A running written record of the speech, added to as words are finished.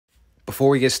Before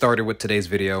we get started with today's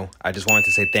video, I just wanted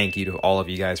to say thank you to all of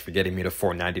you guys for getting me to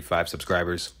 495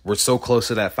 subscribers. We're so close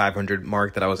to that 500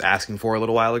 mark that I was asking for a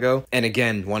little while ago. And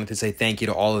again, wanted to say thank you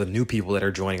to all of the new people that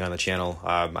are joining on the channel.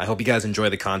 I hope you guys enjoy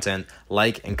the content.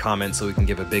 Like and comment so we can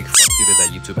give a big fuck you to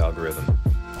that YouTube algorithm.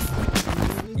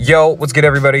 Yo, what's good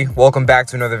everybody? Welcome back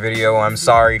to another video. I'm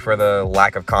sorry for the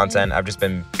lack of content. I've just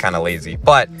been kind of lazy.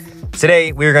 But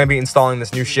today we're going to be installing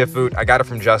this new shift boot. I got it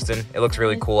from Justin. It looks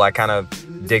really cool. I kind of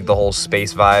dig the whole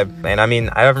space vibe. And I mean,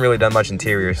 I haven't really done much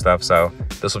interior stuff, so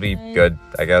this will be good,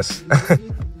 I guess.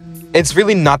 It's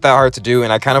really not that hard to do,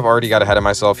 and I kind of already got ahead of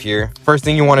myself here. First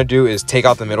thing you want to do is take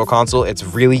out the middle console. It's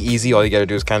really easy. All you got to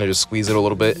do is kind of just squeeze it a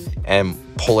little bit and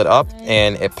pull it up,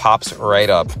 and it pops right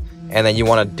up. And then you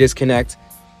want to disconnect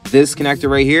this connector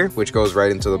right here, which goes right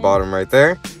into the bottom right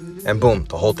there, and boom,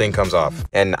 the whole thing comes off.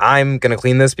 And I'm gonna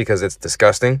clean this because it's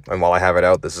disgusting, and while I have it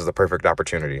out, this is the perfect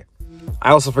opportunity. I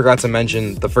also forgot to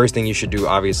mention, the first thing you should do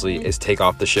obviously is take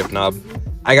off the shift knob.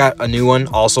 I got a new one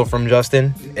also from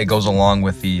Justin. It goes along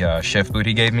with the shift boot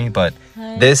he gave me, but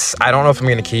this I don't know if I'm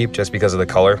gonna keep just because of the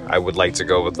color. I would like to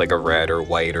go with like a red or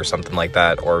white or something like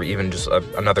that, or even just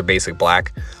another basic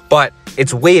black, but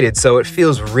it's weighted, so it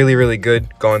feels really good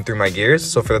going through my gears.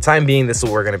 So for the time being, this is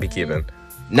what we're gonna be keeping.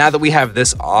 Now that we have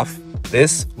this off,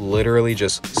 this literally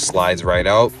just slides right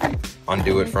out.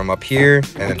 Undo it from up here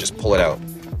and then just pull it out.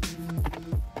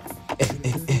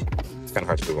 It's kind of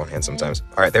hard to do with one hand sometimes.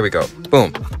 All right, there we go.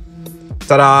 Boom.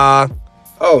 Ta-da!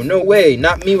 Oh, no way.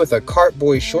 Not me with a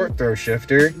Cartboy short throw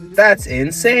shifter. That's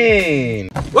insane.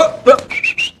 Whoa, whoa.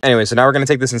 Anyway, so now we're going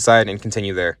to take this inside and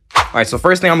continue there. All right, so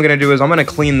first thing I'm going to do is I'm going to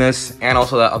clean this and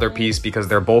also that other piece because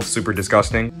they're both super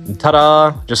disgusting.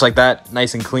 Ta-da! Just like that,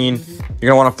 nice and clean. You're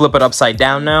going to want to flip it upside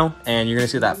down now, and you're going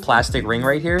to see that plastic ring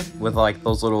right here with like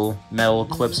those little metal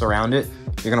clips around it.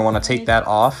 You're going to want to take that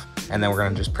off, and then we're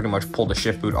going to just pretty much pull the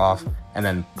shift boot off and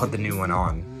then put the new one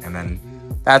on. And then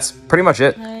that's pretty much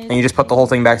it. And you just put the whole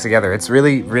thing back together. It's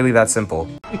really that simple.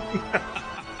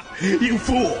 You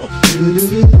fool!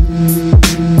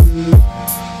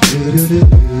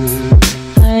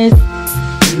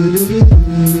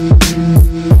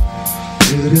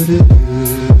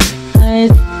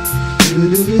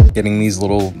 Getting these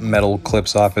little metal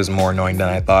clips off is more annoying than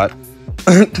I thought.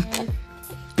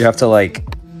 You have to like,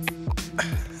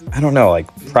 I don't know, like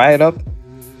pry it up.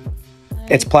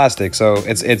 It's plastic, so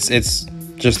it's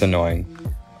just annoying.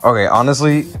 Okay,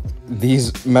 honestly,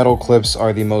 these metal clips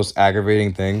are the most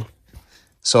aggravating thing.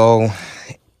 So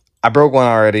I broke one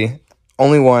already,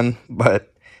 only one,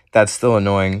 but that's still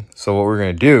annoying. So what we're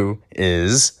gonna do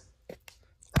is,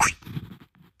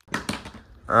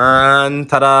 and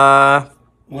ta-da!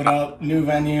 What up? New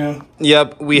venue.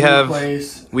 Yep, we have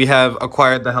place.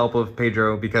 acquired the help of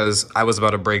Pedro because I was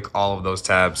about to break all of those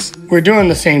tabs. We're doing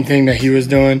the same thing that he was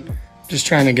doing, just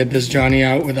trying to get this Johnny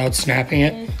out without snapping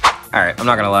it. All right, I'm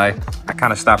not gonna lie, I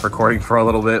kind of stopped recording for a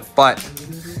little bit, but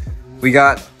we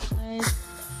got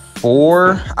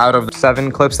 4 out of the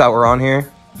 7 clips that were on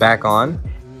here back on.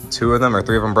 2 of them or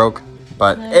 3 of them broke,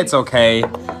 but it's okay.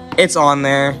 It's on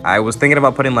there. I was thinking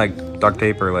about putting like duct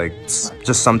tape or like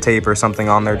just some tape or something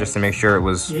on there just to make sure it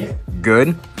was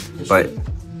good, but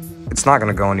it's not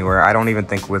gonna go anywhere. I don't even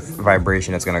think with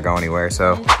vibration it's gonna go anywhere,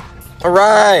 so. All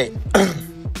right,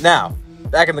 now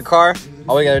back in the car.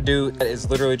 All we gotta do is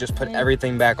literally just put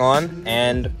everything back on,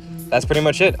 and that's pretty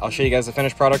much it. I'll show you guys the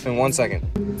finished product in 1 second.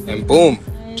 And boom,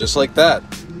 just like that,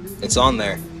 it's on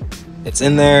there. It's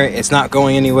in there, it's not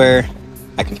going anywhere.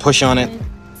 I can push on it.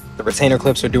 The retainer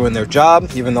clips are doing their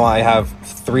job, even though I have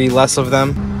 3 less of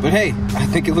them. But hey, I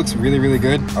think it looks really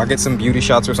good. I'll get some beauty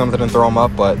shots or something and throw them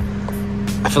up, but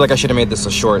I feel like I should have made this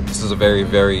a short. This is a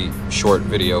very short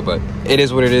video, but it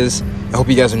is what it is. I hope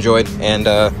you guys enjoyed, and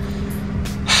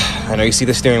I know you see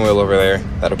the steering wheel over there.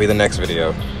 That'll be the next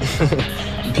video.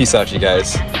 Peace out, you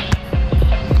guys.